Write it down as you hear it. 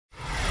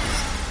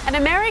An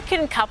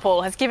American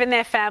couple has given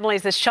their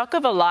families the shock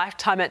of a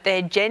lifetime at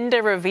their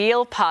gender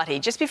reveal party.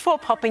 Just before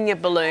popping a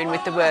balloon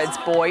with the words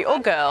boy or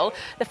girl,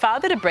 the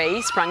father to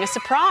be sprung a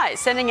surprise,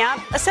 sending out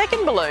a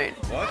second balloon.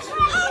 What?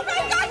 Oh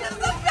my God, this is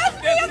the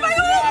best day of my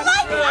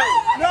whole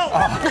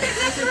life! No!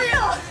 This is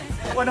real!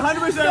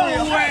 100%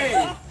 real. No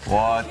way!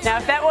 What? Now,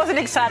 if that wasn't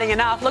exciting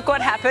enough, look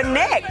what happened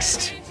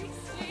next.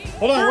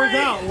 Hold on, where's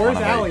Al? Where's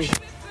Allie?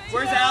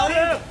 Where's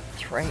Allie?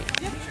 3.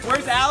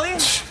 Where's Allie?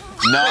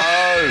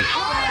 No!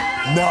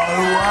 No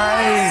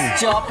way!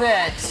 Stop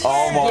it.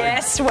 Oh my.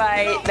 Yes,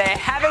 wait, they're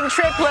having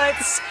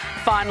triplets.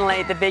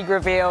 Finally, the big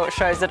reveal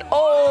shows that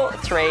all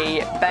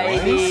 3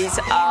 babies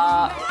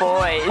are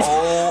boys.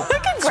 All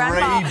Look at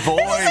Grandma. 3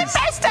 boys. This is the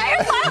best day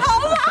of my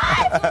whole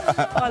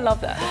life. Oh, I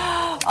love that.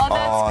 Oh,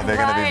 that's they're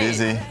going to be great.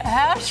 busy.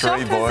 How 3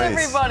 shocked boys. is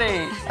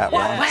everybody? At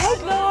once. Wait,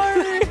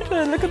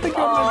 no. Look at the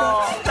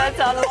camera. That's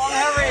a long,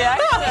 her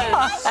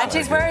reaction. And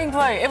she's wearing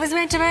blue. It was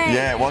meant to be.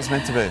 Yeah, it was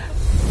meant to be.